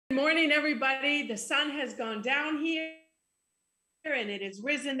morning, everybody. The sun has gone down here and it is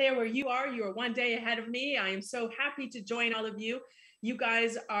risen there where you are. You are one day ahead of me. I am so happy to join all of you. You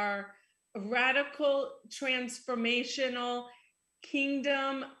guys are radical, transformational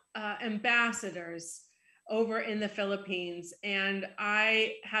kingdom ambassadors over in the Philippines. And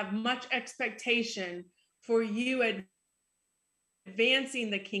I have much expectation for you advancing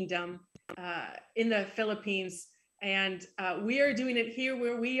the kingdom in the Philippines. And we are doing it here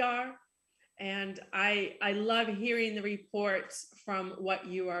where we are. And I love hearing the reports from what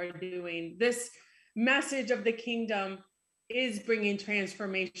you are doing. This message of the kingdom is bringing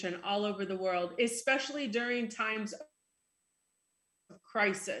transformation all over the world, especially during times of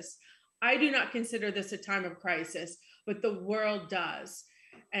crisis. I do not consider this a time of crisis, but the world does.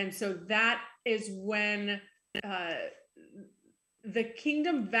 And so that is when the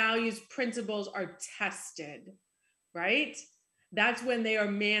kingdom values principles are tested, right? That's when they are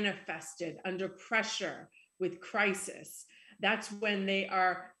manifested under pressure with crisis. That's when they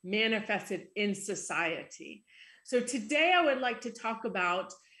are manifested in society. So today I would like to talk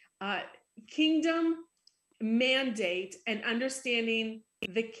about kingdom mandate and understanding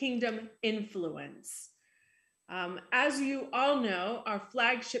the kingdom influence. As you all know, our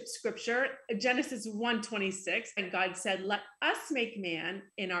flagship scripture, Genesis 1:26, and God said, "Let us make man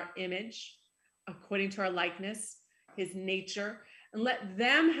in our image, according to our likeness, his nature, and let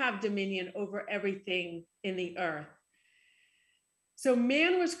them have dominion over everything in the earth." So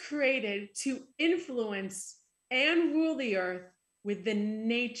man was created to influence and rule the earth with the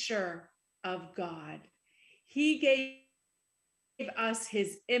nature of God. He gave us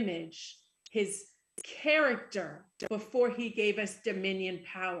his image, his character, before he gave us dominion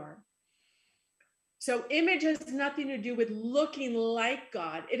power. So image has nothing to do with looking like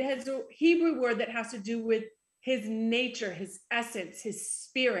God. It has a Hebrew word that has to do with his nature, his essence, his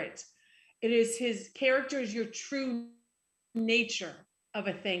spirit. It is his character is your true nature of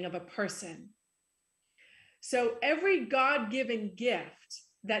a thing, of a person. So every God-given gift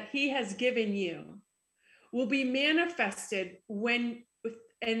that he has given you will be manifested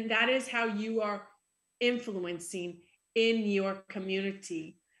and that is how you are influencing in your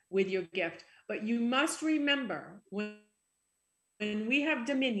community with your gift. But you must remember, when we have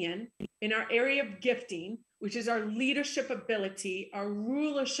dominion in our area of gifting, which is our leadership ability, our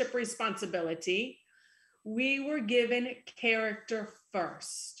rulership responsibility, we were given character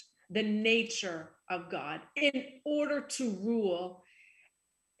first, the nature of God, in order to rule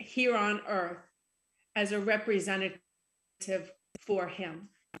here on earth as a representative for him.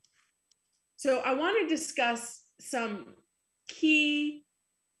 So I want to discuss some key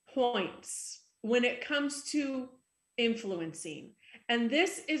points when it comes to influencing. And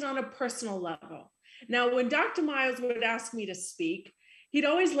this is on a personal level. Now, when Dr. Miles would ask me to speak, he'd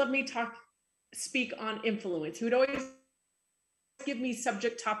always let me speak on influence. He would always give me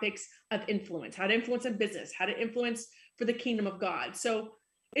subject topics of influence, how to influence in business, how to influence for the kingdom of God. So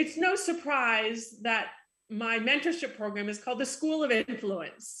it's no surprise that my mentorship program is called the School of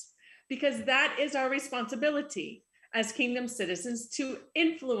Influence, because that is our responsibility as kingdom citizens, to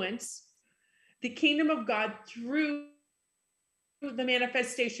influence the kingdom of God through the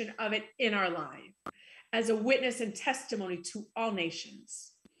manifestation of it in our life as a witness and testimony to all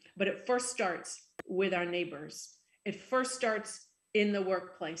nations. But it first starts with our neighbors. It first starts in the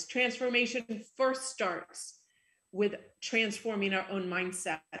workplace. Transformation first starts with transforming our own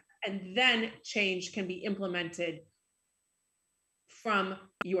mindset, and then change can be implemented from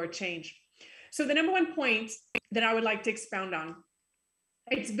your change. So the number one point that I would like to expound on,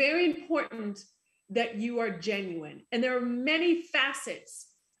 it's very important that you are genuine. And there are many facets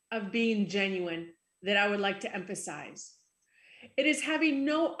of being genuine that I would like to emphasize. It is having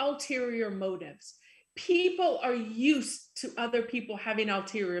no ulterior motives. People are used to other people having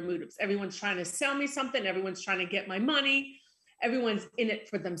ulterior motives. Everyone's trying to sell me something. Everyone's trying to get my money. Everyone's in it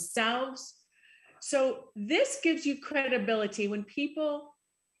for themselves. So this gives you credibility when people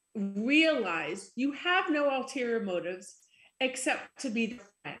realize you have no ulterior motives except to be their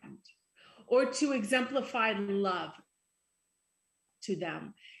friend or to exemplify love to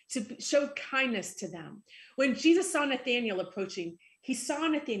them, to show kindness to them. When Jesus saw Nathanael approaching, he saw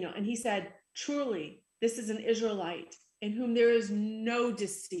Nathanael and he said, "Truly, this is an Israelite in whom there is no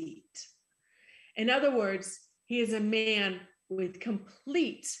deceit." In other words, he is a man with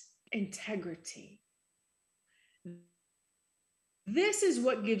complete integrity. This is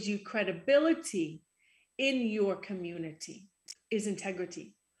what gives you credibility in your community, is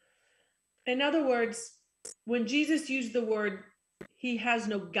integrity. In other words, when Jesus used the word, "he has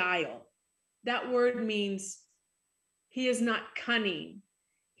no guile," that word means he is not cunning.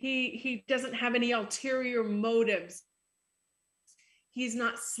 He doesn't have any ulterior motives. He's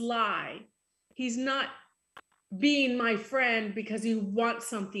not sly. He's not being my friend because he wants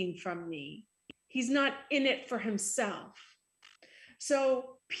something from me. He's not in it for himself.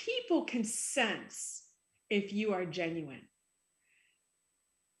 So people can sense if you are genuine.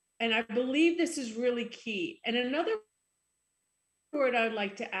 And I believe this is really key. And another word I'd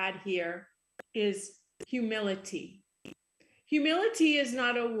like to add here is humility. Humility is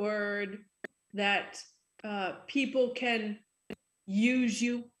not a word that people can use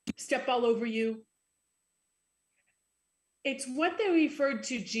you, step all over you. It's what they referred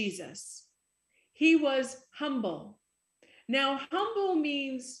to Jesus. He was humble. Now, humble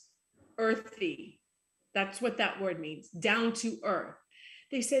means earthy. That's what that word means, down to earth.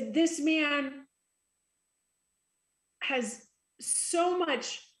 They said, this man has so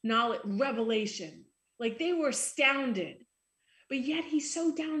much knowledge, revelation. Like they were astounded, but yet he's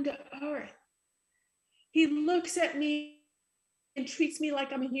so down to earth. He looks at me and treats me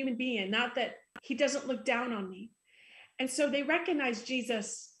like I'm a human being, not that he doesn't look down on me. And so they recognized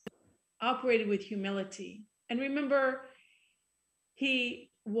Jesus operated with humility. And remember,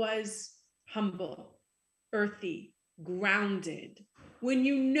 he was humble, earthy, grounded. When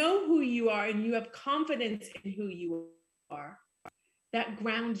you know who you are and you have confidence in who you are, that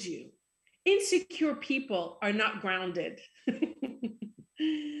grounds you. Insecure people are not grounded.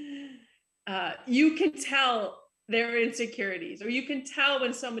 You can tell their insecurities, or you can tell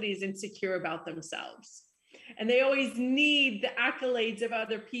when somebody is insecure about themselves. And they always need the accolades of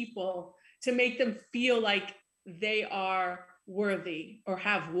other people to make them feel like they are worthy or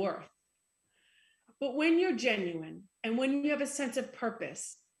have worth. But when you're genuine and when you have a sense of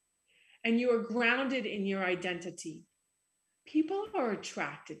purpose and you are grounded in your identity, people are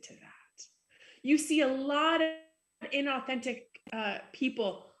attracted to that. You see a lot of inauthentic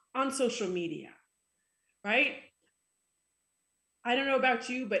people on social media, right? I don't know about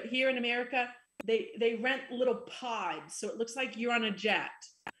you, but here in America, they rent little pods, so it looks like you're on a jet,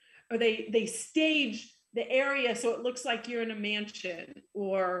 or they stage the area so it looks like you're in a mansion,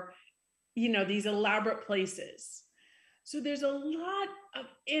 or these elaborate places. So there's a lot of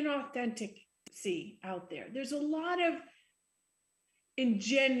inauthenticity out there. There's a lot of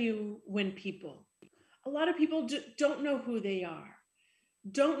ingenuine people. A lot of people don't know who they are,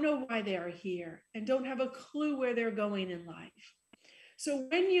 don't know why they are here, and don't have a clue where they're going in life. So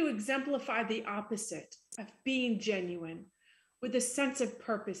when you exemplify the opposite of being genuine, with a sense of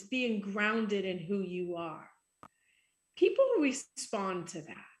purpose, being grounded in who you are, people respond to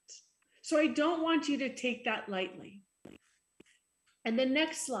that. So I don't want you to take that lightly. And the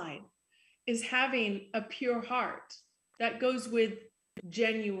next slide is having a pure heart. That goes with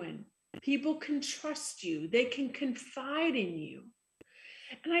genuine. People can trust you. They can confide in you.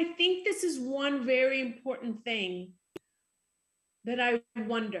 And I think this is one very important thing that I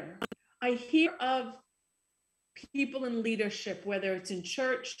wonder. I hear of people in leadership, whether it's in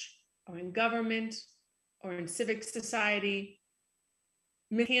church or in government or in civic society,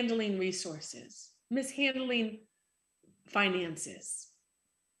 mishandling resources, mishandling finances.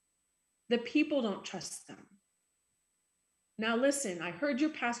 The people don't trust them. Now listen, I heard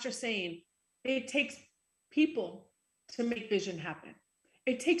your pastor saying it takes people to make vision happen.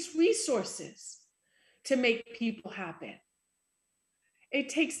 It takes resources to make people happen. It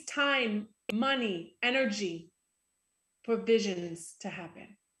takes time, money, energy for visions to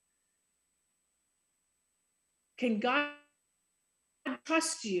happen. Can God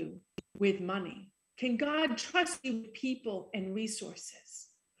trust you with money? Can God trust you with people and resources?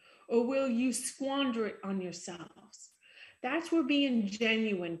 Or will you squander it on yourselves? That's where being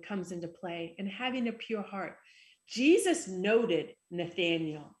genuine comes into play, and having a pure heart. Jesus noted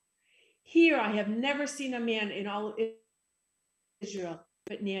Nathanael. Here I have never seen a man in all of Israel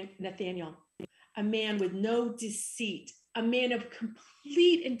but Nathanael, a man with no deceit, a man of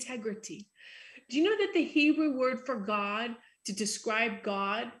complete integrity. Do you know that the Hebrew word for God, to describe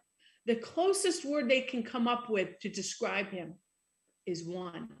God, the closest word they can come up with to describe him is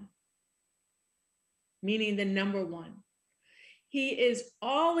one, meaning the number one. He is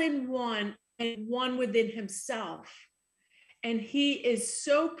all in one and one within himself. And he is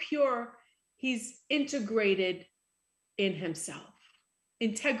so pure, he's integrated in himself.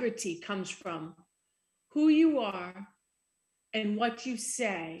 Integrity comes from who you are, and what you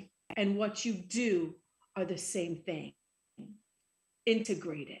say and what you do are the same thing.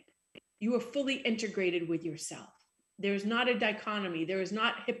 Integrated. You are fully integrated with yourself. There is not a dichotomy. There is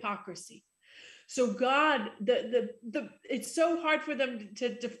not hypocrisy. So God, it's so hard for them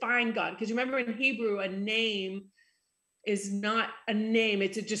to define God, because remember in Hebrew, a name is not a name,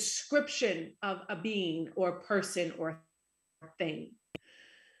 it's a description of a being or person or thing.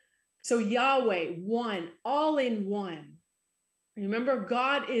 So Yahweh, one, all in one. Remember,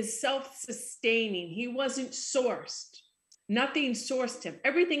 God is self-sustaining. He wasn't sourced. Nothing sourced him.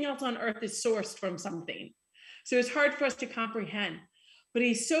 Everything else on earth is sourced from something. So it's hard for us to comprehend. But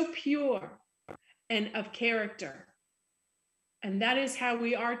he's so pure and of character. And that is how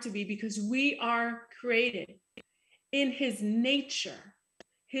we are to be, because we are created in his nature,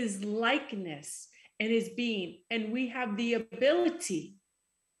 his likeness, and his being. And we have the ability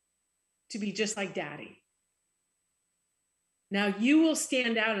to be just like Daddy. Now, you will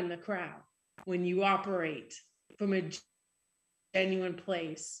stand out in the crowd when you operate from a genuine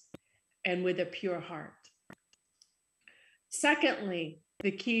place and with a pure heart. Secondly,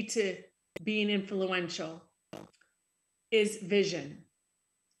 the key to being influential is vision,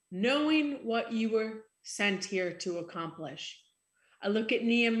 knowing what you were sent here to accomplish. I look at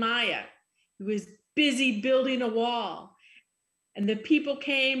Nehemiah, who was busy building a wall. And the people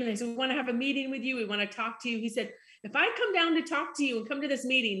came and they said, we want to have a meeting with you. We want to talk to you. He said, if I come down to talk to you and come to this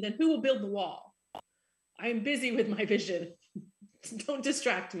meeting, then who will build the wall? I am busy with my vision. Don't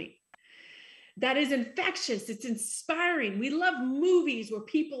distract me. That is infectious. It's inspiring. We love movies where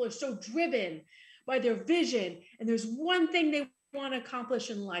people are so driven by their vision, and there's one thing they want to accomplish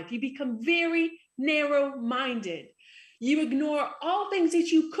in life. You become very narrow-minded. You ignore all things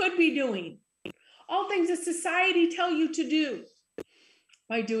that you could be doing, all things that society tell you to do,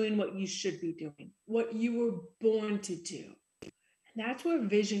 by doing what you should be doing, what you were born to do. And that's where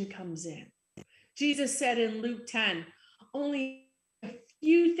vision comes in. Jesus said in Luke 10, only a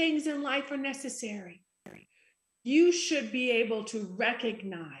few things in life are necessary. You should be able to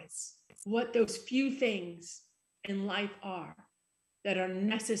recognize what those few things in life are that are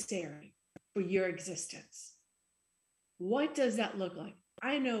necessary for your existence. What does that look like?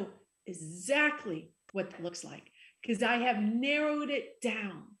 I know exactly what that looks like, because I have narrowed it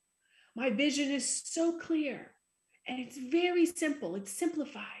down. My vision is so clear, and it's very simple. It's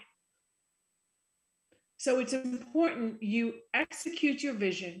simplified. So it's important you execute your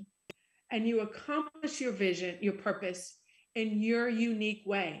vision and you accomplish your vision, your purpose in your unique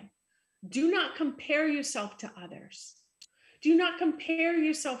way. Do not compare yourself to others. Do not compare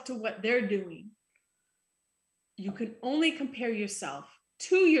yourself to what they're doing. You can only compare yourself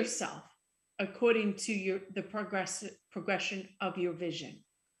to yourself according to the progression of your vision.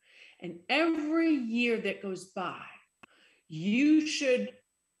 And every year that goes by, you should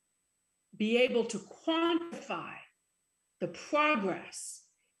be able to quantify the progress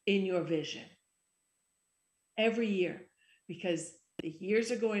in your vision every year, because the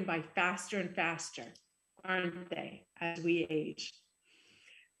years are going by faster and faster, aren't they, as we age?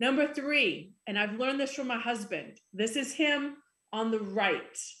 Number 3, and I've learned this from my husband. This is him on the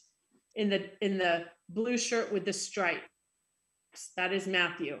right, in the blue shirt with the stripes. That is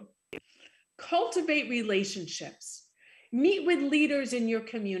Matthew. Cultivate relationships. Meet with leaders in your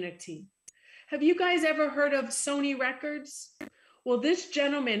community. Have you guys ever heard of Sony Records? Well, this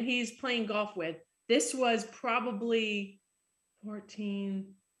gentleman he's playing golf with, this was probably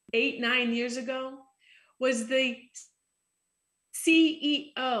 8, 9 years ago, was the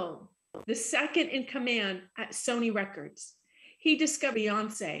CEO, the second in command at Sony Records. He discovered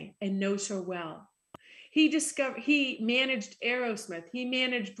Beyonce and knows her well. He managed Aerosmith. He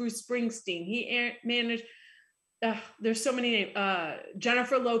managed Bruce Springsteen. He managed, there's so many names,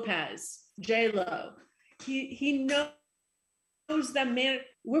 Jennifer Lopez, J-Lo. He knows them, man.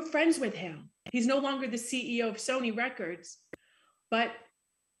 We're friends with him. He's no longer the CEO of Sony Records, but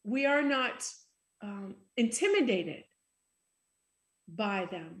we are not intimidated by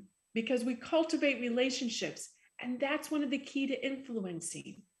them because we cultivate relationships. And that's one of the key to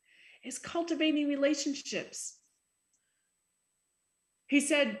influencing, is cultivating relationships.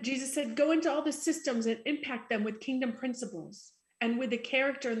 Jesus said, go into all the systems and impact them with kingdom principles and with the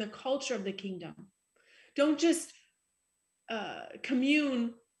character and the culture of the kingdom. Don't just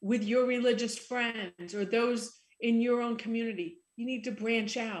commune with your religious friends or those in your own community. You need to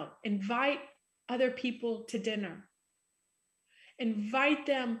branch out. Invite other people to dinner. Invite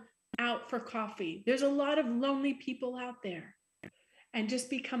them out for coffee. There's a lot of lonely people out there, and just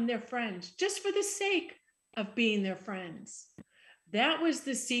become their friends, just for the sake of being their friends. That was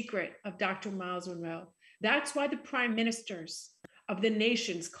the secret of Dr. Miles Monroe. That's why the prime ministers of the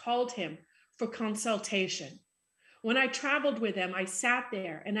nations called him for consultation. When I traveled with him, I sat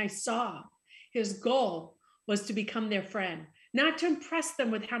there and I saw his goal was to become their friend, not to impress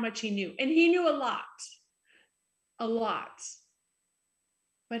them with how much he knew. And he knew a lot.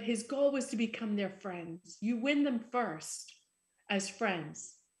 but his goal was to become their friends. You win them first as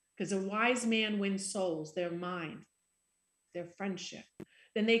friends, because a wise man wins souls, their mind, their friendship.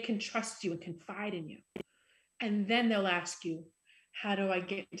 Then they can trust you and confide in you. And then they'll ask you, how do I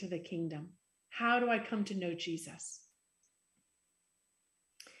get into the kingdom? How do I come to know Jesus?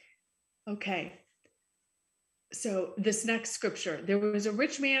 Okay. So this next scripture, there was a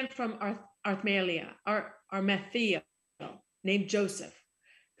rich man from Arimathea named Joseph,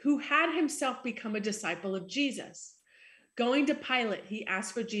 who had himself become a disciple of Jesus. Going to Pilate, he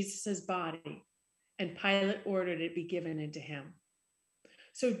asked for Jesus's body, and Pilate ordered it be given into him.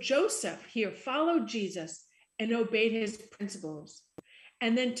 So Joseph here followed Jesus and obeyed his principles,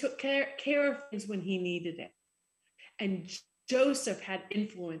 and then took care of things when he needed it. And Joseph had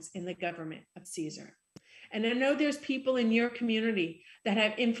influence in the government of Caesar. And I know there's people in your community that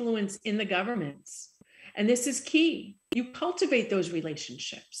have influence in the governments. And this is key. You cultivate those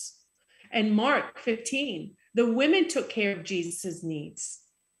relationships. And Mark 15, the women took care of Jesus's needs.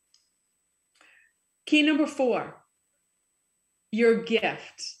 Key number 4, your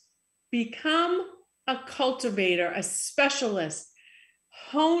gift. Become a cultivator, a specialist.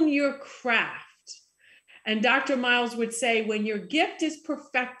 Hone your craft. And Dr. Miles would say, when your gift is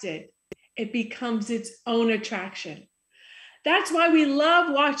perfected, it becomes its own attraction. That's why we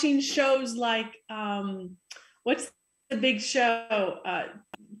love watching shows like, what's the big show?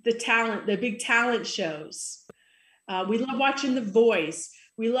 The big talent shows. We love watching The Voice.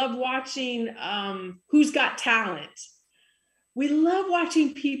 We love watching Who's Got Talent. We love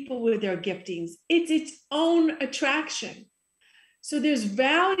watching people with their giftings. It's its own attraction. So there's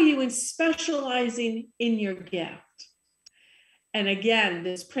value in specializing in your gift. And again,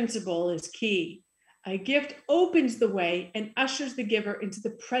 this principle is key. A gift opens the way and ushers the giver into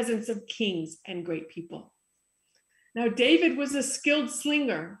the presence of kings and great people. Now, David was a skilled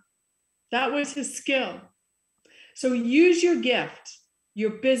slinger. That was his skill. So use your gift,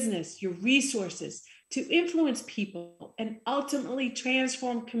 your business, your resources to influence people and ultimately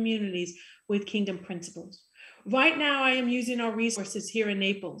transform communities with kingdom principles. Right now, I am using our resources here in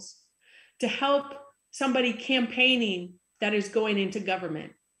Naples to help somebody campaigning that is going into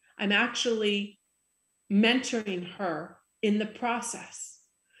government. I'm actually mentoring her in the process.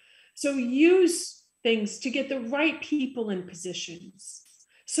 So use things to get the right people in positions.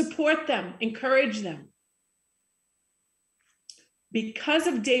 Support them, encourage them. Because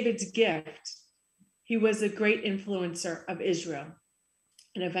of David's gift, he was a great influencer of Israel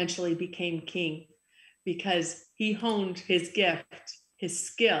and eventually became king because he honed his gift, his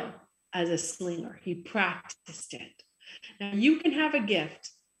skill as a slinger. He practiced it. Now, you can have a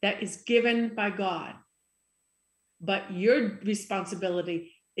gift that is given by God, but your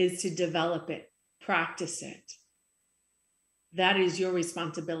responsibility is to develop it, practice it. That is your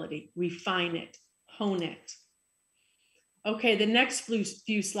responsibility. Refine it, hone it. Okay, the next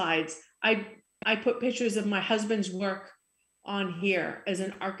few slides, I put pictures of my husband's work on here as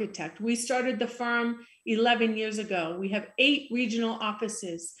an architect. We started the firm 11 years ago. We have 8 regional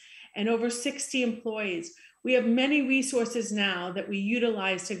offices and over 60 employees. We have many resources now that we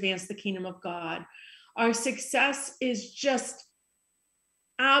utilize to advance the kingdom of God. Our success is just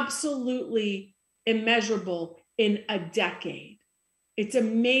absolutely immeasurable in a decade. It's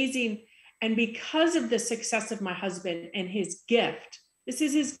amazing. And because of the success of my husband and his gift, this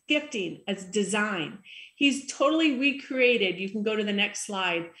is his gifting as design. He's totally recreated. You can go to the next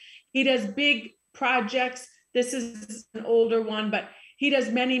slide. He does big projects. This is an older one, but he does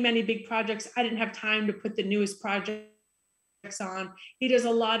many, many big projects. I didn't have time to put the newest projects on. He does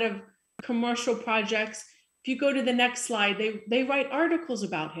a lot of commercial projects. If you go to the next slide, they write articles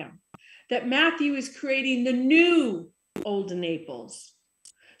about him, that Matthew is creating the new Old Naples.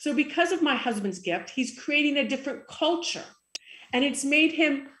 So because of my husband's gift, he's creating a different culture. And it's made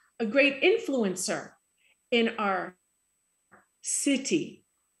him a great influencer in our city.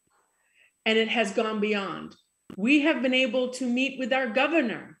 And it has gone beyond. We have been able to meet with our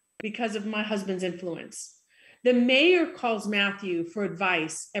governor because of my husband's influence. The mayor calls Matthew for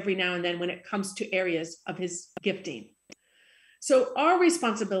advice every now and then when it comes to areas of his gifting. So our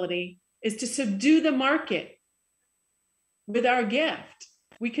responsibility is to subdue the market with our gift.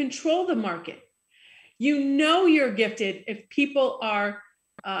 We control the market. You know you're gifted if people are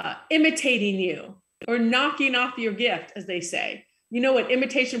imitating you or knocking off your gift, as they say. You know what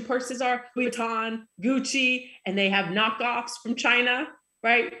imitation purses are? Louis Vuitton, Gucci, and they have knockoffs from China,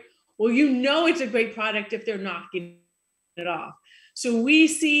 right? Well, you know it's a great product if they're knocking it off. So we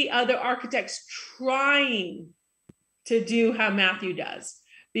see other architects trying to do how Matthew does,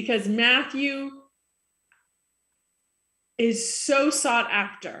 because Matthew is so sought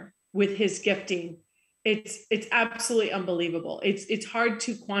after with his gifting. It's absolutely unbelievable. It's hard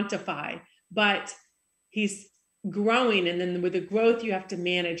to quantify, but he's growing. And then with the growth, you have to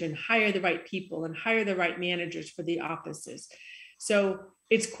manage and hire the right people and hire the right managers for the offices. So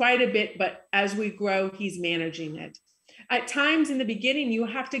it's quite a bit, but as we grow, he's managing it. At times in the beginning, you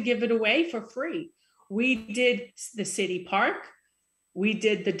have to give it away for free. We did the city park. We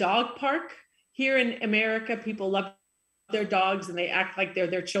did the dog park. Here in America, people love their dogs and they act like they're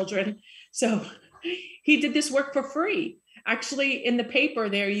their children. So he did this work for free. Actually, in the paper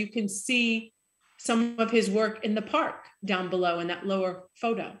there, you can see some of his work in the park down below in that lower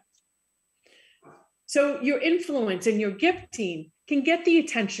photo. So your influence and your gifting can get the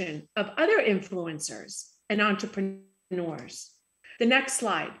attention of other influencers and entrepreneurs. The next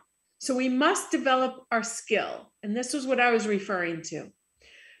slide. So we must develop our skill. And this was what I was referring to.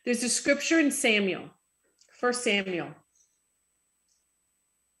 There's a scripture in Samuel, 1 Samuel.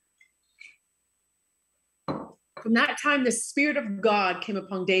 From that time, the Spirit of God came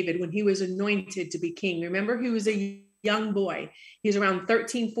upon David when he was anointed to be king. Remember, he was a young boy. He was around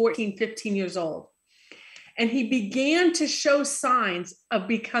 13, 14, 15 years old. And he began to show signs of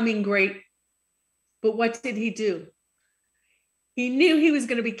becoming great. But what did he do? He knew he was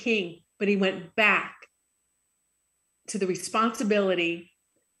going to be king, but he went back to the responsibility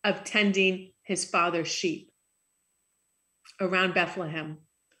of tending his father's sheep around Bethlehem.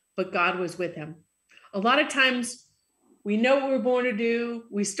 But God was with him. A lot of times we know what we're born to do.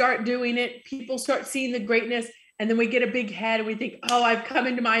 We start doing it. People start seeing the greatness. And then we get a big head and we think, oh, I've come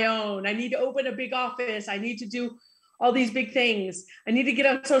into my own. I need to open a big office. I need to do all these big things. I need to get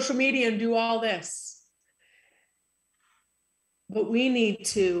on social media and do all this. But we need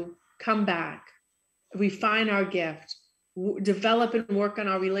to come back, refine our gift, develop and work on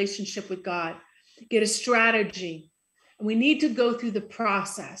our relationship with God, get a strategy. And we need to go through the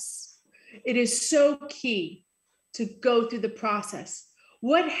process. It is so key to go through the process.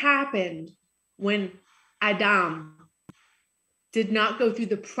 What happened when Adam did not go through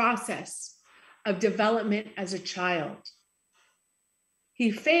the process of development as a child? He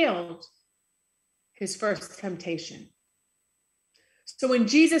failed his first temptation. So when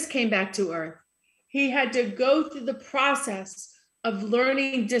Jesus came back to earth, he had to go through the process of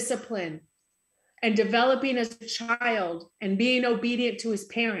learning discipline and developing as a child and being obedient to his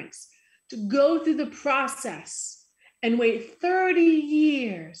parents, to go through the process and wait 30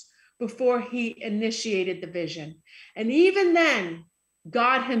 years before he initiated the vision. And even then,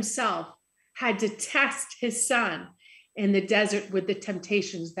 God himself had to test his son in the desert with the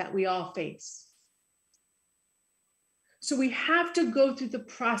temptations that we all face. So we have to go through the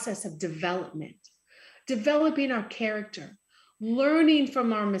process of development, developing our character, learning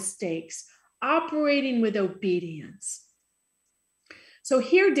from our mistakes, operating with obedience. So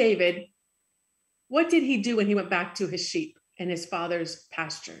here, David, what did he do when he went back to his sheep and his father's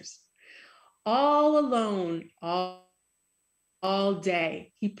pastures? All alone, all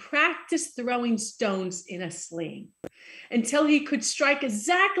day, he practiced throwing stones in a sling until he could strike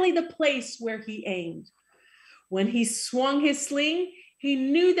exactly the place where he aimed. When he swung his sling, he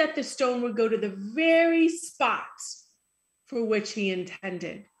knew that the stone would go to the very spot for which he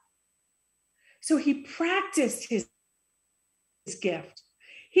intended. So he practiced his gift.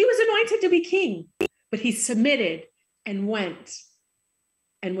 He was anointed to be king, but he submitted and went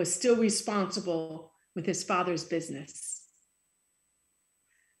and was still responsible with his father's business.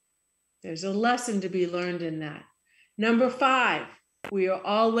 There's a lesson to be learned in that. Number 5, we are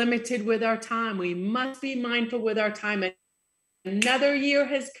all limited with our time. We must be mindful with our time. Another year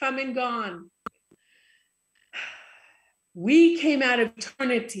has come and gone. We came out of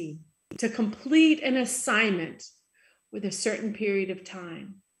eternity to complete an assignment with a certain period of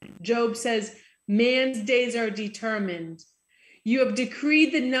time. Job says, man's days are determined. You have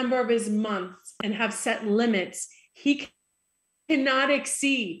decreed the number of his months and have set limits he cannot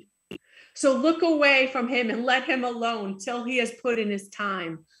exceed. So look away from him and let him alone till he has put in his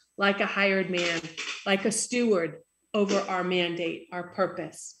time like a hired man, like a steward over our mandate, our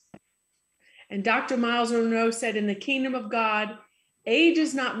purpose. And Dr. Miles Monroe said, in the kingdom of God, age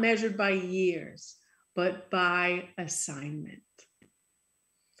is not measured by years, but by assignment.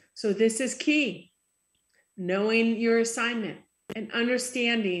 So this is key, knowing your assignment and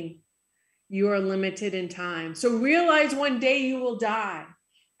understanding you are limited in time. So realize one day you will die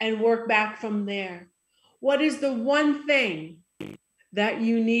and work back from there. What is the one thing that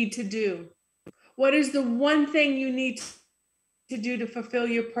you need to do? What is the one thing you need to do to fulfill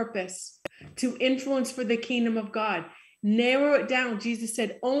your purpose, to influence for the kingdom of God? Narrow it down. Jesus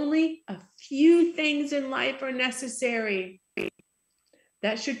said, only a few things in life are necessary.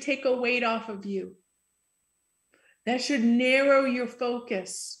 That should take a weight off of you. That should narrow your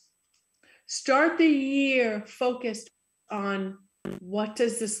focus. Start the year focused on, what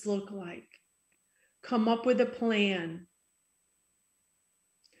does this look like? Come up with a plan.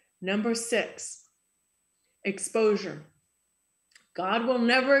 Number 6, exposure. God will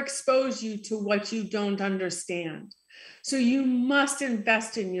never expose you to what you don't understand. So you must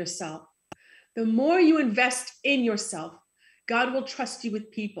invest in yourself. The more you invest in yourself, God will trust you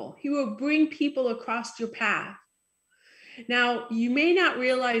with people. He will bring people across your path. Now, you may not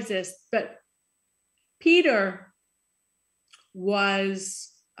realize this, but Peter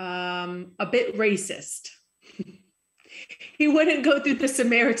was a bit racist. He wouldn't go through the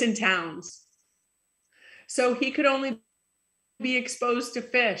Samaritan towns. So he could only be exposed to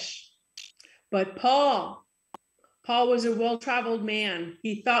fish. But Paul was a well-traveled man.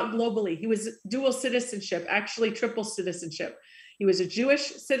 He thought globally. He was dual citizenship, actually triple citizenship. He was a Jewish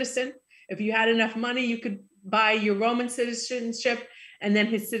citizen. If you had enough money, you could buy your Roman citizenship, and then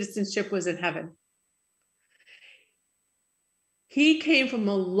his citizenship was in heaven. He came from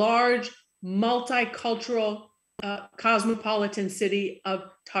a large, multicultural, cosmopolitan city of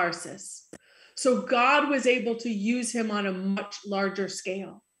Tarsus. So God was able to use him on a much larger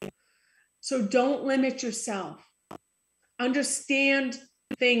scale. So don't limit yourself. Understand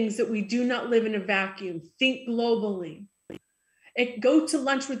things that we do not live in a vacuum. Think globally. Go to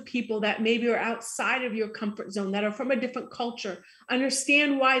lunch with people that maybe are outside of your comfort zone, that are from a different culture.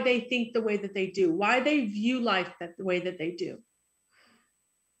 Understand why they think the way that they do, why they view life the way that they do.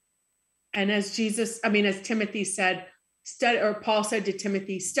 And as Timothy said, Paul said to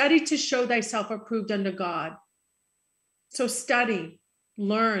Timothy, study to show thyself approved unto God. So study,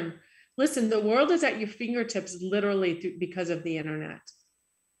 learn. Listen, the world is at your fingertips literally because of the internet.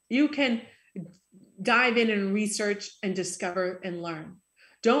 You can dive in and research and discover and learn.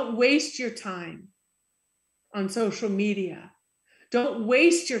 Don't waste your time on social media. Don't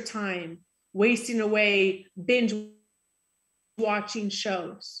waste your time wasting away binge watching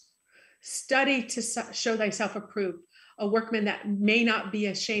shows. Study to show thyself approved, a workman that may not be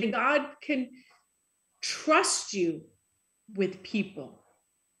ashamed. God can trust you with people.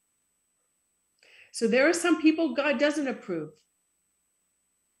 So there are some people God doesn't approve.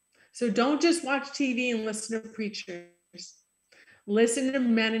 So don't just watch TV and listen to preachers. Listen to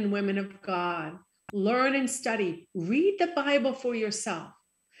men and women of God. Learn and study. Read the Bible for yourself.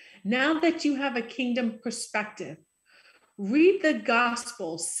 Now that you have a kingdom perspective, read the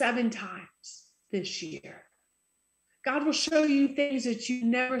gospel 7 times this year. God will show you things that you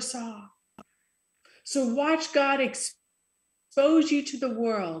never saw. So watch God expose you to the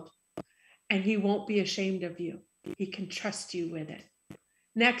world, and he won't be ashamed of you. He can trust you with it.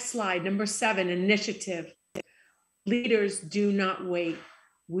 Next slide, number 7, initiative. Leaders do not wait.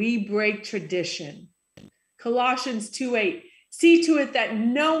 We break tradition. Colossians 2:8, see to it that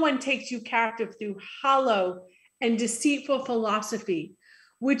no one takes you captive through hollow and deceitful philosophy,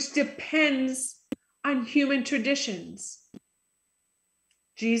 which depends on human traditions.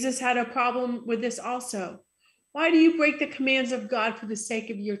 Jesus had a problem with this also. Why do you break the commands of God for the sake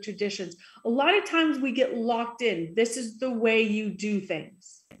of your traditions? A lot of times we get locked in. This is the way you do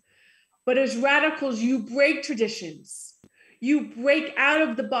things. But as radicals, you break traditions. You break out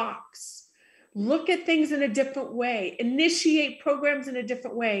of the box. Look at things in a different way. Initiate programs in a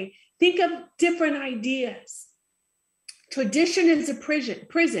different way. Think of different ideas. Tradition is a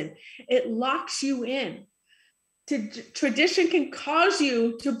prison. It locks you in. Tradition can cause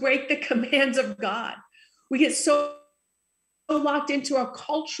you to break the commands of God. We get so locked into our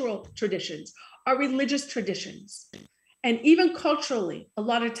cultural traditions, our religious traditions. And even culturally, a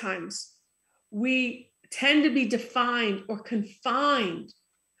lot of times, we tend to be defined or confined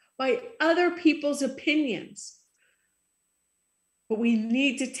by other people's opinions. But we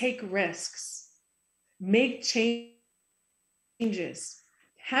need to take risks, make changes,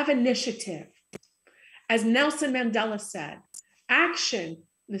 have initiative. As Nelson Mandela said, action,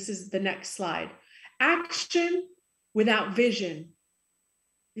 this is the next slide, action without vision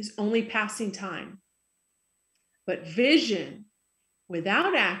is only passing time. But vision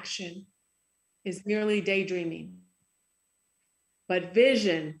without action is merely daydreaming. But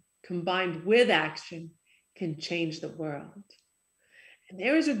vision combined with action can change the world. And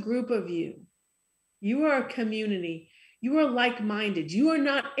there is a group of you. You are a community. You are like-minded. You are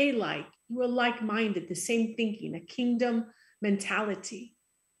not alike. You are like-minded, the same thinking, a kingdom mentality.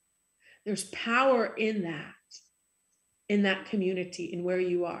 There's power in that community, in where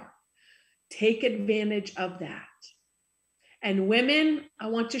you are. Take advantage of that. And women, I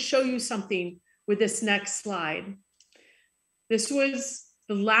want to show you something with this next slide. This was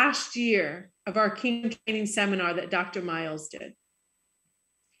the last year of our Kingdom Training Seminar that Dr. Miles did.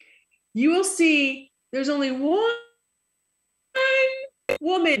 You will see there's only one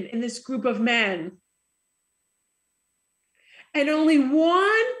woman in this group of men, and only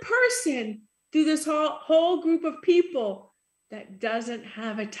one person through this whole group of people that doesn't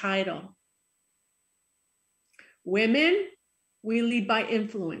have a title. Women, we lead by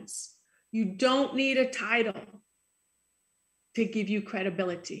influence. You don't need a title to give you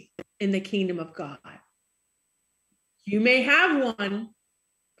credibility in the kingdom of God. You may have one,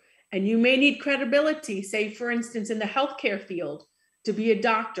 and you may need credibility, say, for instance, in the healthcare field, to be a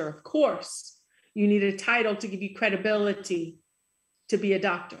doctor. Of course, you need a title to give you credibility to be a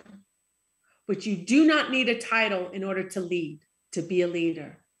doctor. But you do not need a title in order to lead, to be a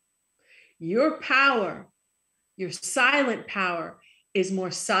leader. Your power, your silent power, is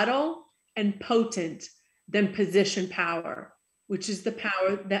more subtle and potent than position power, which is the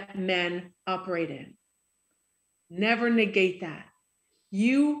power that men operate in. Never negate that.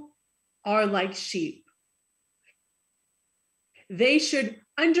 You are like sheep. They should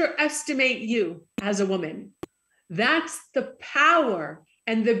underestimate you as a woman. That's the power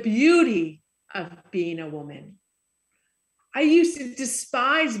and the beauty of being a woman. I used to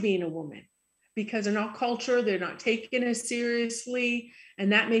despise being a woman because in our culture, they're not taken as seriously.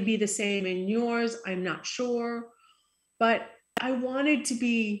 And that may be the same in yours. I'm not sure. But I wanted to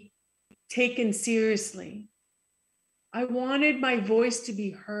be taken seriously. I wanted my voice to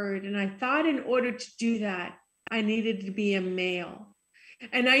be heard. And I thought in order to do that, I needed to be a male.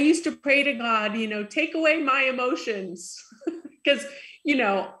 And I used to pray to God, take away my emotions. Because,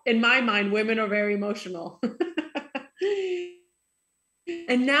 in my mind, women are very emotional.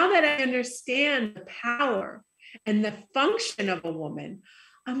 And now that I understand the power and the function of a woman,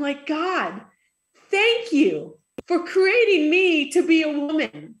 I'm like, God, thank you for creating me to be a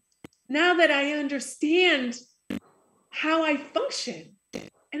woman. Now that I understand how I function,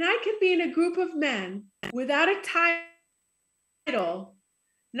 and I can be in a group of men without a title,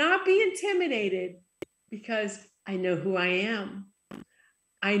 not be intimidated, because I know who I am.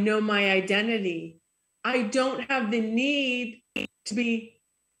 I know my identity. I don't have the need to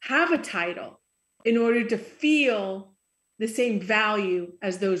have a title in order to feel the same value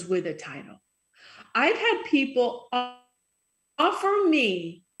as those with a title. I've had people offer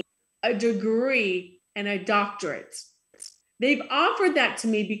me a degree and a doctorate. They've offered that to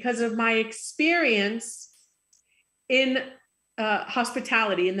me because of my experience in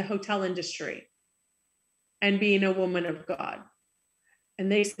hospitality in the hotel industry and being a woman of God.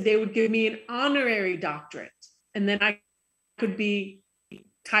 And they said they would give me an honorary doctorate, and then I could be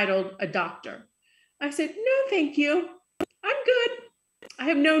titled a doctor. I said, no, thank you. I'm good. I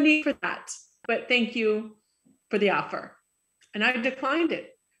have no need for that, but thank you for the offer. And I declined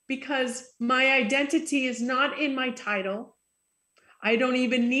it because my identity is not in my title. I don't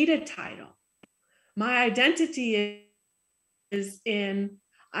even need a title. My identity is in,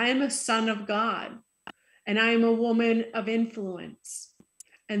 I am a son of God, and I am a woman of influence.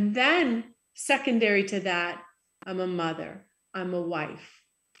 And then secondary to that, I'm a mother, I'm a wife.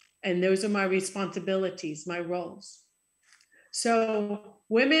 And those are my responsibilities, my roles. So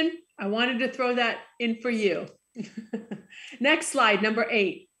women, I wanted to throw that in for you. Next slide, number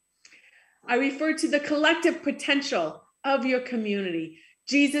 8. I refer to the collective potential of your community.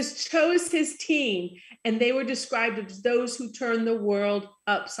 Jesus chose his team, and they were described as those who turn the world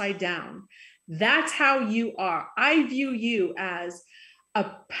upside down. That's how you are. I view you as a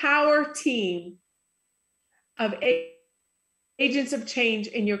power team of agents of change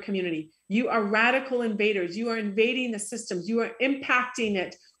in your community. You are radical invaders. You are invading the systems. You are impacting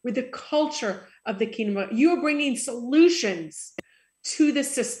it with the culture of the kingdom. You are bringing solutions to the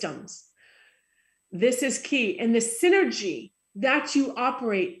systems. This is key. And the synergy that you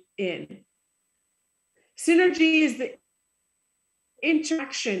operate in. Synergy is the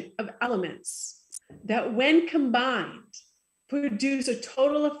interaction of elements that, when combined, produce a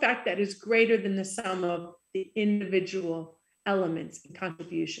total effect that is greater than the sum of the individual elements and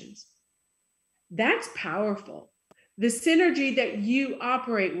contributions. That's powerful. The synergy that you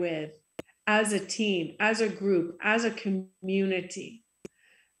operate with as a team, as a group, as a community,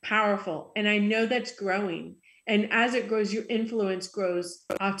 powerful. And I know that's growing. And as it grows, your influence grows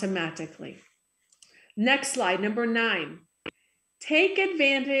automatically. Next slide, number 9. Take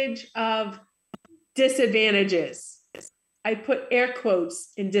advantage of disadvantages. I put air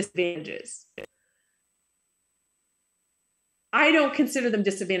quotes in disadvantages. I don't consider them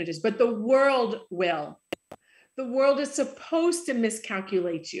disadvantages, but the world will. The world is supposed to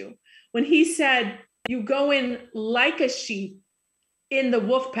miscalculate you. When he said, you go in like a sheep in the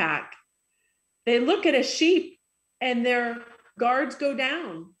wolf pack, they look at a sheep and their guards go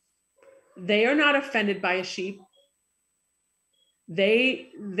down. They are not offended by a sheep.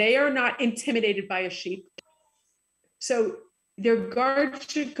 They are not intimidated by a sheep. So their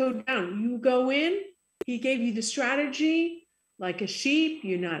guards should go down. You go in, he gave you the strategy, like a sheep,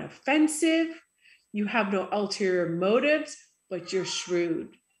 you're not offensive, you have no ulterior motives, but you're shrewd,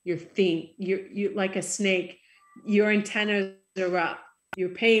 you're like a snake, your antennas are up, you're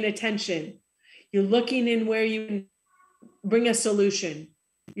paying attention, you're looking in where you can bring a solution,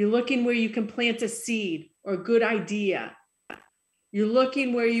 you're looking where you can plant a seed or a good idea, you're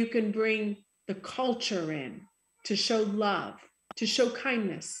looking where you can bring the culture in to show love, to show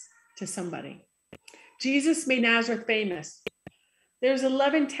kindness to somebody. Jesus made Nazareth famous. There's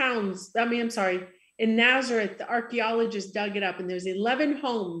 11 towns, in Nazareth, the archaeologists dug it up, and there's 11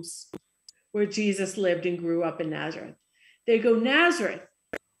 homes where Jesus lived and grew up in Nazareth. They go, Nazareth,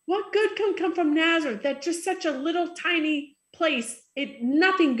 what good can come from Nazareth? That's just such a little tiny place.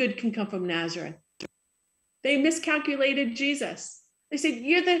 Nothing good can come from Nazareth. They miscalculated Jesus. They said,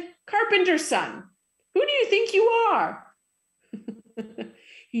 you're the carpenter's son. Who do you think you are?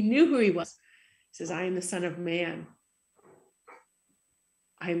 He knew who he was. He says, I am the Son of Man.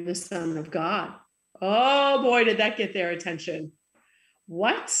 I am the Son of God. Oh boy, did that get their attention.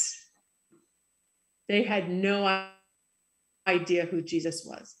 What? They had no idea who Jesus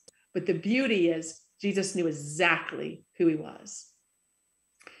was. But the beauty is, Jesus knew exactly who he was.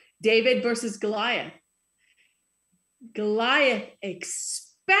 David versus Goliath. Goliath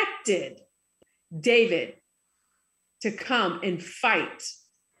expected David to come and fight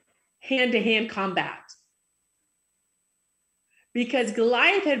hand-to-hand combat, because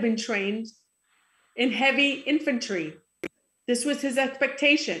Goliath had been trained in heavy infantry. This was his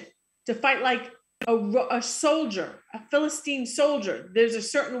expectation, to fight like a soldier, a Philistine soldier. There's a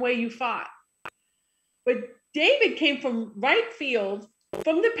certain way you fought. But David came from right field,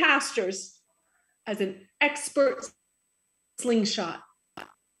 from the pastures, as an expert slingshot,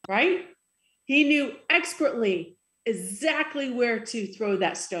 right? He knew expertly exactly where to throw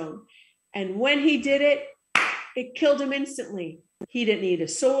that stone. And when he did it, it killed him instantly. He didn't need a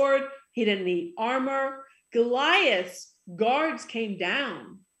sword. He didn't need armor. Goliath's guards came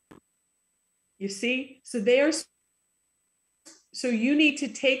down. You see? So you need to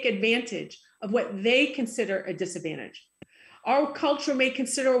take advantage of what they consider a disadvantage. Our culture may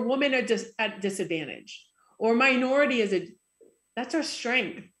consider a woman at disadvantage, or minority that's our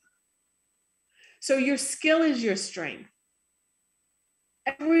strength. So your skill is your strength.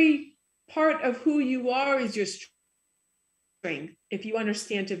 Every part of who you are is your strength, if you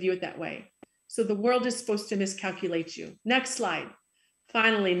understand to view it that way. So the world is supposed to miscalculate you. Next slide.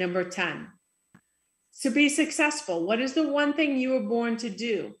 Finally, number 10. To be successful, what is the one thing you were born to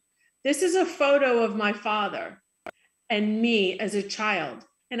do? This is a photo of my father and me as a child.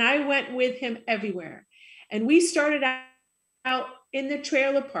 And I went with him everywhere. And we started out in the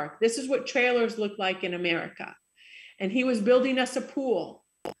trailer park. This is what trailers look like in America. And he was building us a pool.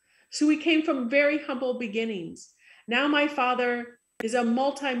 So we came from very humble beginnings. Now my father is a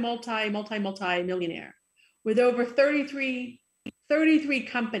multi-millionaire with over 33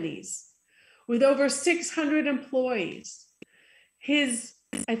 companies, with over 600 employees.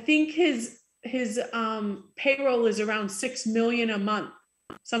 I think his payroll is around $6 million a month,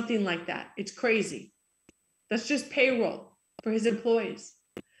 something like that. It's crazy. That's just payroll for his employees.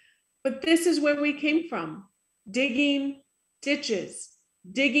 But this is where we came from: digging ditches,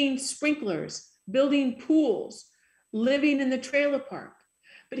 digging sprinklers, building pools, living in the trailer park.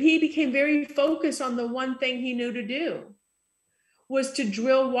 But he became very focused on the one thing he knew to do, was to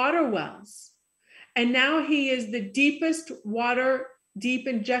drill water wells. And now he is the deepest deep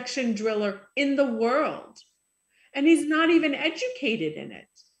injection driller in the world. And he's not even educated in it.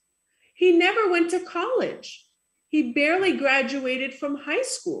 He never went to college. He barely graduated from high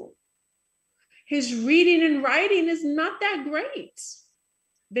school. His reading and writing is not that great.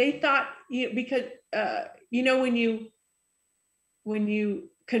 They thought, because when you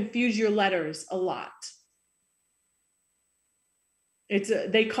confuse your letters a lot,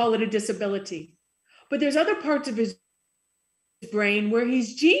 they call it a disability. But there's other parts of his brain where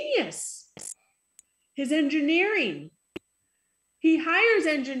he's genius. His engineering. He hires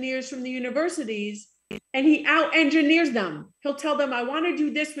engineers from the universities and he out-engineers them. He'll tell them, I want to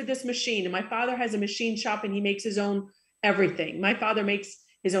do this with this machine. And my father has a machine shop and he makes his own everything. My father makes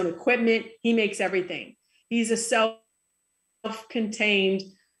his own equipment. He makes everything. He's a self-contained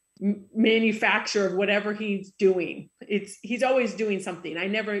manufacturer of whatever he's doing. He's always doing something.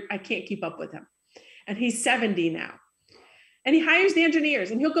 I can't keep up with him. And he's 70 now. And he hires the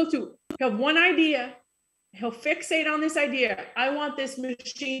engineers, and he'll have one idea. He'll fixate on this idea. I want this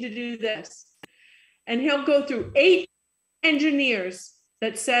machine to do this. And he'll go through 8 engineers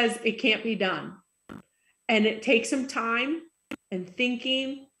that says it can't be done. And it takes him time and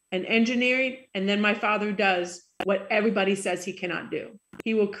thinking and engineering. And then my father does what everybody says he cannot do.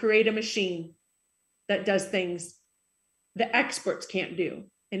 He will create a machine that does things the experts can't do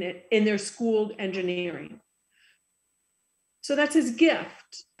in their schooled engineering. So that's his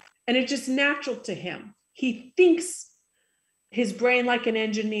gift. And it's just natural to him. He thinks his brain like an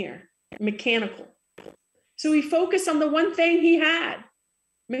engineer, mechanical. So he focused on the one thing he had: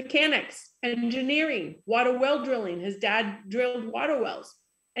 mechanics, engineering, water well drilling. His dad drilled water wells,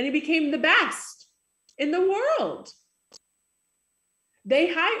 and he became the best in the world. They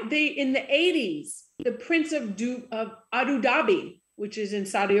in the 80s, the Prince of Abu Dhabi, which is in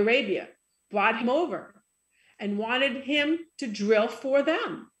Saudi Arabia, brought him over and wanted him to drill for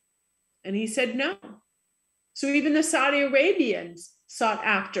them. And he said no. So even the Saudi Arabians sought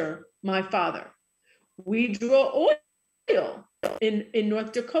after my father. We drill oil in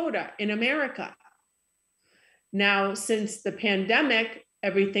North Dakota, in America. Now, since the pandemic,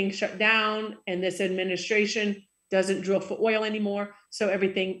 everything shut down and this administration doesn't drill for oil anymore. So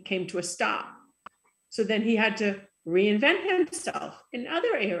everything came to a stop. So then he had to reinvent himself in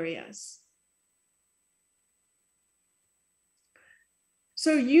other areas.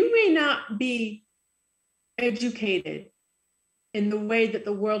 So you may not be educated in the way that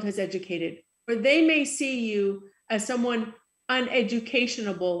the world has educated, or they may see you as someone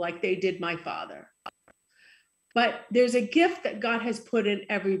uneducationable like they did my father. But there's a gift that God has put in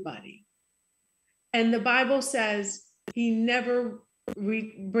everybody. And the Bible says he never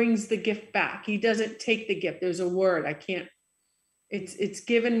brings the gift back. He doesn't take the gift. There's a word, it's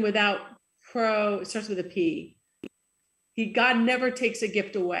given without it starts with a P. God never takes a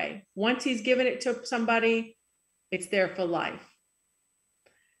gift away. Once he's given it to somebody, it's there for life.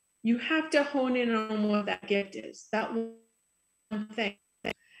 You have to hone in on what that gift is, that one thing.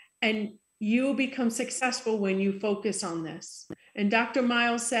 And you become successful when you focus on this. And Dr.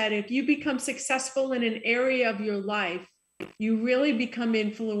 Miles said, if you become successful in an area of your life, you really become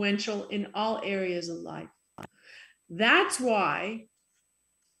influential in all areas of life. That's why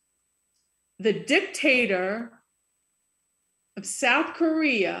the dictator of South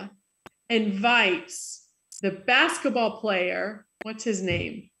Korea invites the basketball player. What's his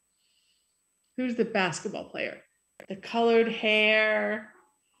name? Who's the basketball player? The colored hair.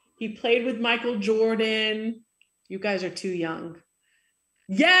 He played with Michael Jordan. You guys are too young.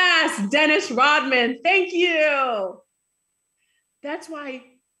 Yes, Dennis Rodman. Thank you. That's why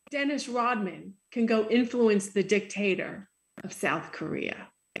Dennis Rodman can go influence the dictator of South Korea.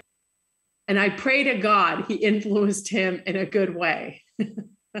 And I pray to God he influenced him in a good way.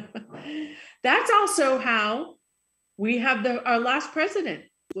 That's also how we have our last president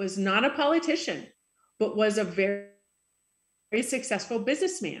was not a politician, but was a very, very successful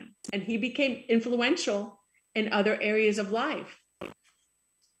businessman. And he became influential in other areas of life.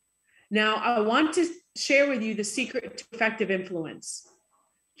 Now, I want to share with you the secret to effective influence.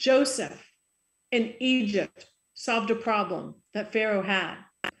 Joseph in Egypt solved a problem that Pharaoh had,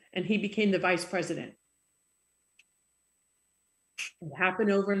 and he became the vice president. It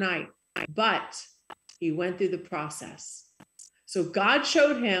happened overnight, but he went through the process. So God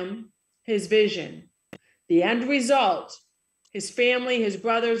showed him his vision. The end result, his family, his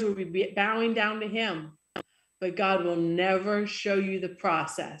brothers will be bowing down to him, but God will never show you the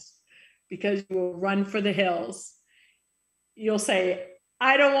process because you will run for the hills. You'll say,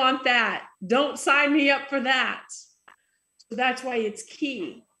 I don't want that. Don't sign me up for that. So that's why it's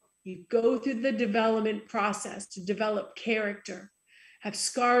key. You go through the development process to develop character, have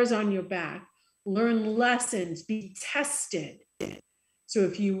scars on your back, learn lessons, be tested. So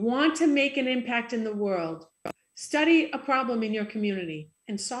if you want to make an impact in the world, study a problem in your community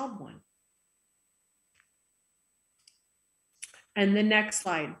and solve one. And the next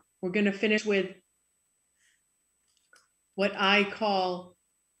slide, we're going to finish with what I call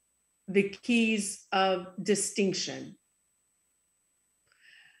the keys of distinction.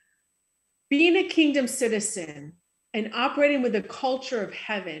 Being a kingdom citizen and operating with the culture of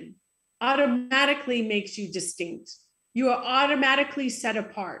heaven automatically makes you distinct. You are automatically set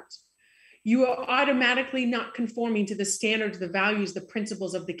apart. You are automatically not conforming to the standards, the values, the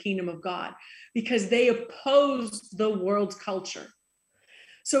principles of the kingdom of God, because they oppose the world's culture.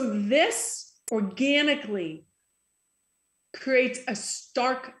 So this organically creates a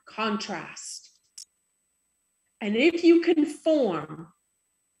stark contrast. And if you conform,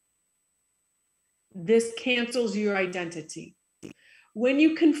 this cancels your identity. When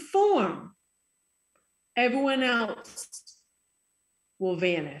you conform, everyone else will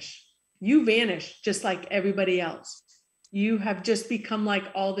vanish. You vanish just like everybody else. You have just become like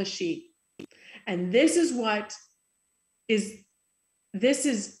all the sheep. And this is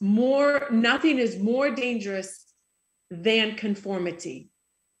nothing is more dangerous than conformity.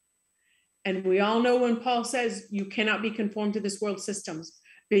 And we all know when Paul says, you cannot be conformed to this world's systems,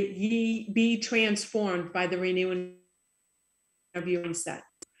 but ye be transformed by the renewing of your mindset.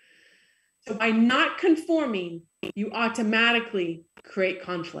 So by not conforming, you automatically create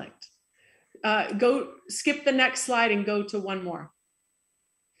conflict. Skip the next slide and go to one more.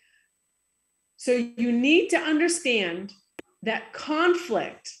 So you need to understand that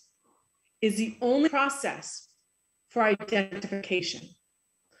conflict is the only process for identification.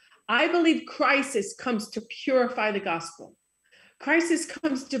 I believe crisis comes to purify the gospel. Crisis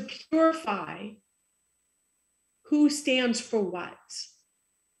comes to purify who stands for what.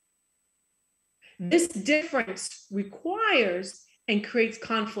 This difference requires and creates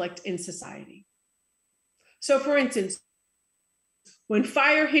conflict in society. So for instance, when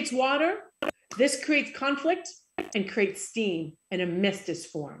fire hits water, this creates conflict and creates steam, and a mist is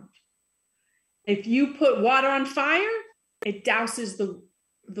formed. If you put water on fire, it douses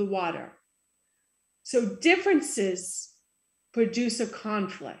the water. So differences produce a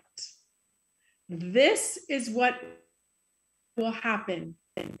conflict. This is what will happen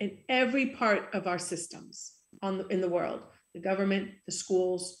in every part of our systems in the world, the government, the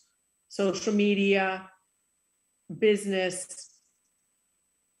schools, social media, business,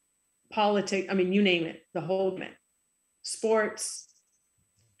 politics, I mean, you name it, the whole gamut. Sports,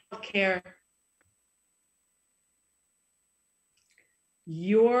 healthcare.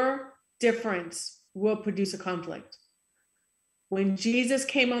 Your difference will produce a conflict. When Jesus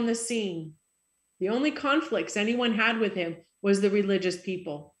came on the scene, the only conflicts anyone had with him was the religious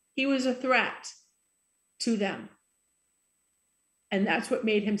people. He was a threat to them. And that's what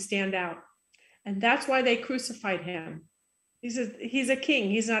made him stand out. And that's why they crucified him. He's a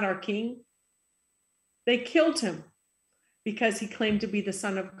king. He's not our king. They killed him because he claimed to be the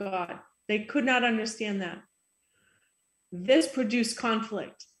Son of God. They could not understand that. This produced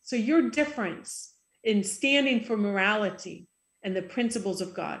conflict. So your difference in standing for morality and the principles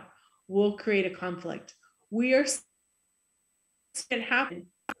of God will create a conflict. We are seeing it happen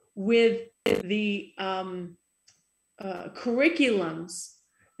with the curriculums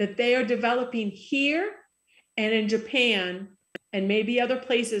that they are developing here and in Japan and maybe other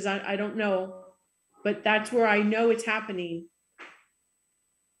places, I don't know, but that's where I know it's happening.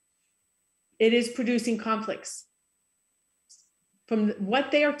 It is producing conflicts. From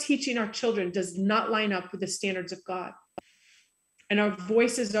what they are teaching our children does not line up with the standards of God. And our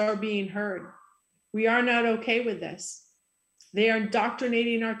voices are being heard. We are not okay with this. They are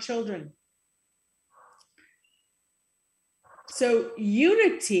indoctrinating our children. So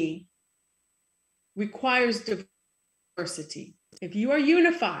unity requires diversity. If you are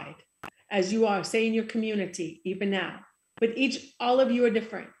unified, as you are, say in your community, even now, but all of you are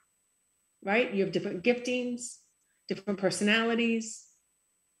different, right? You have different giftings, different personalities.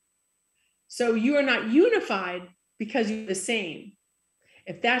 So you are not unified because you're the same.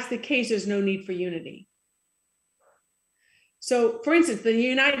 If that's the case, there's no need for unity. So for instance, the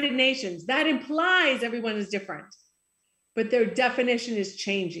United Nations, that implies everyone is different, but their definition is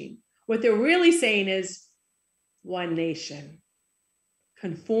changing. What they're really saying is one nation.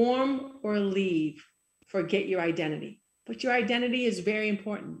 Conform or leave, forget your identity. But your identity is very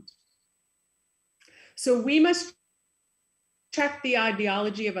important. So we must check the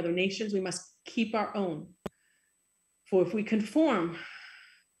ideology of other nations. We must keep our own. For if we conform,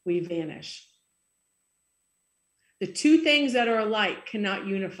 we vanish. The two things that are alike cannot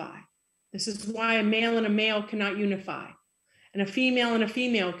unify. This is why a male and a male cannot unify, and a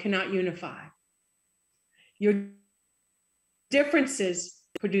female cannot unify. Your differences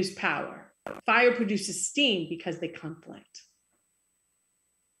produce power. Fire produces steam because they conflict.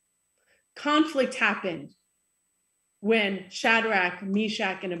 Conflict happened when Shadrach,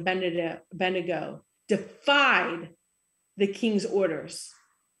 Meshach, and Abednego defied the king's orders.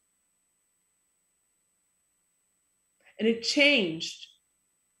 And it changed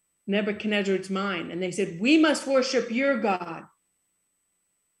Nebuchadnezzar's mind. And they said, we must worship your God.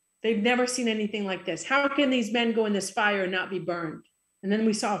 They've never seen anything like this. How can these men go in this fire and not be burned? And then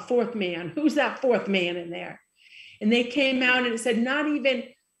we saw a fourth man. Who's that fourth man in there? And they came out and it said, not even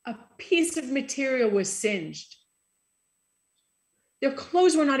a piece of material was singed. Their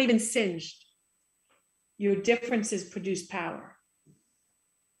clothes were not even singed. Your differences produce power.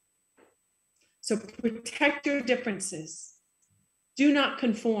 So protect your differences. Do not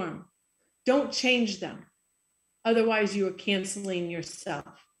conform. Don't change them. Otherwise, you are canceling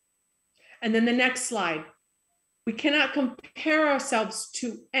yourself. And then the next slide. We cannot compare ourselves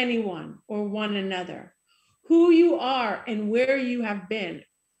to anyone or one another. Who you are and where you have been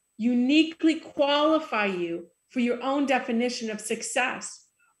uniquely qualify you for your own definition of success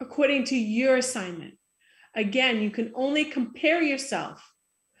according to your assignment. Again, you can only compare yourself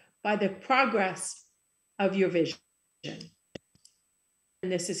by the progress of your vision.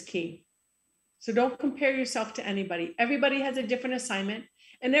 And this is key. So don't compare yourself to anybody. Everybody has a different assignment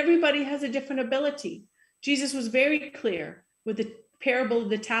and everybody has a different ability. Jesus was very clear with the parable of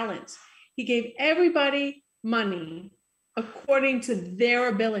the talents. He gave everybody money according to their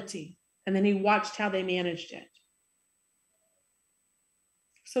ability, and then he watched how they managed it.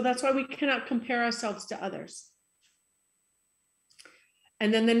 So that's why we cannot compare ourselves to others.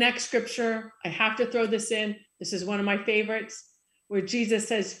 And then the next scripture, I have to throw this in. This is one of my favorites, where Jesus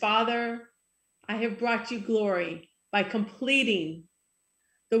says, Father, I have brought you glory by completing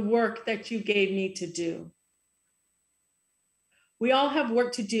the work that you gave me to do. We all have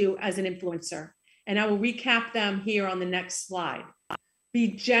work to do as an influencer, and I will recap them here on the next slide. Be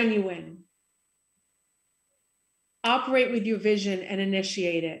genuine. Operate with your vision and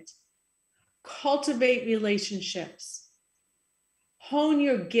initiate it. Cultivate relationships. Hone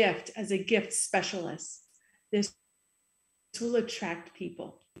your gift as a gift specialist. This will attract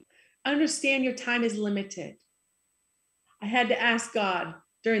people. Understand your time is limited. I had to ask God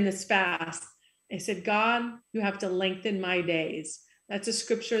during this fast. I said, God, you have to lengthen my days. That's a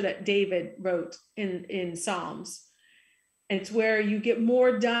scripture that David wrote in Psalms. And it's where you get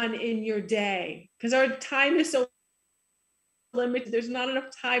more done in your day because our time is so limited. There's not enough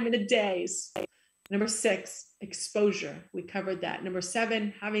time in the days. Number 6, exposure. We covered that. Number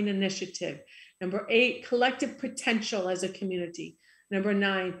 7, having initiative. Number 8, collective potential as a community. Number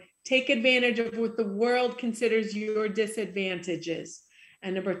 9, take advantage of what the world considers your disadvantages.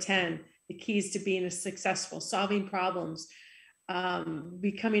 And number 10, the keys to being a successful, solving problems,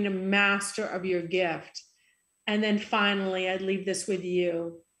 becoming a master of your gift. And then finally, I'd leave this with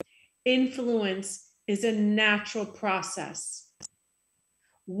you. Influence is a natural process.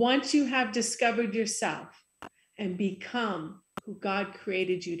 Once you have discovered yourself and become who God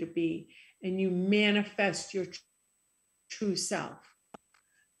created you to be, and you manifest your true self,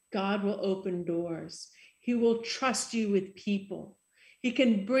 God will open doors. He will trust you with people. He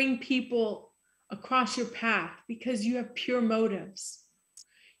can bring people across your path because you have pure motives.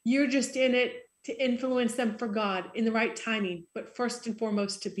 You're just in it to influence them for God in the right timing, but first and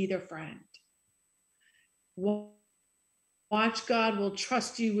foremost, to be their friend. Watch God will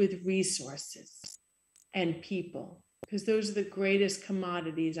trust you with resources and people, because those are the greatest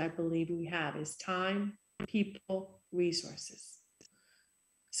commodities I believe we have is time, people, resources.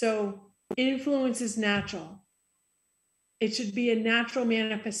 So influence is natural. It should be a natural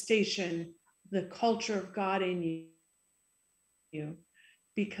manifestation of the culture of God in you,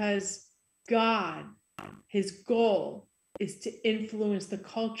 because God, his goal is to influence the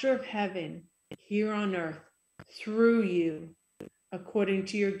culture of heaven here on earth through you, according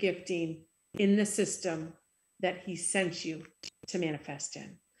to your gifting in the system that he sent you to manifest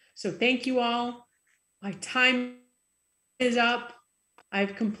in. So thank you all. My time is up.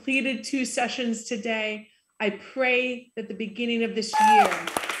 I've completed 2 sessions today. I pray that the beginning of this year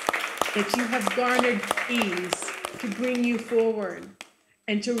that you have garnered keys to bring you forward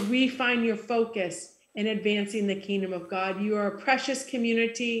and to refine your focus in advancing the kingdom of God. You are a precious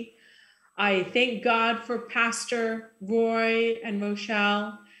community. I thank God for Pastor Roy and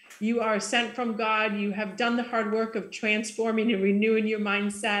Rochelle. You are sent from God. You have done the hard work of transforming and renewing your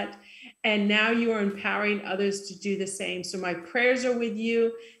mindset. And now you are empowering others to do the same. So my prayers are with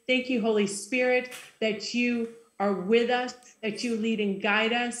you. Thank you, Holy Spirit, that you are with us, that you lead and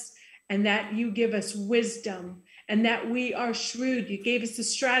guide us, and that you give us wisdom, and that we are shrewd. You gave us a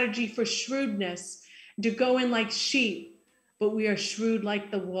strategy for shrewdness, to go in like sheep, but we are shrewd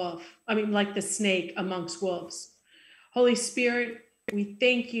like the wolf. Like the snake amongst wolves. Holy Spirit, we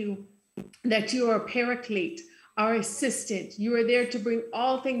thank you that you are a paraclete, our assistant. You are there to bring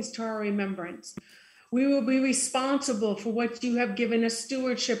all things to our remembrance. We will be responsible for what you have given us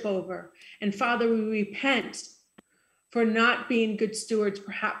stewardship over. And Father, we repent for not being good stewards,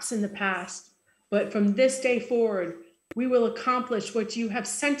 perhaps in the past. But from this day forward, we will accomplish what you have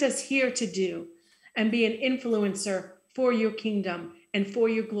sent us here to do and be an influencer for your kingdom and for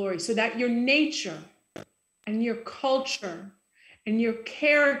your glory, so that your nature and your culture and your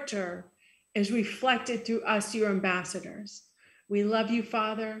character is reflected through us, your ambassadors. We love you,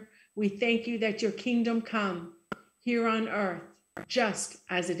 Father. We thank you that your kingdom come here on earth, just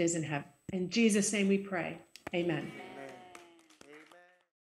as it is in heaven. In Jesus' name we pray. Amen.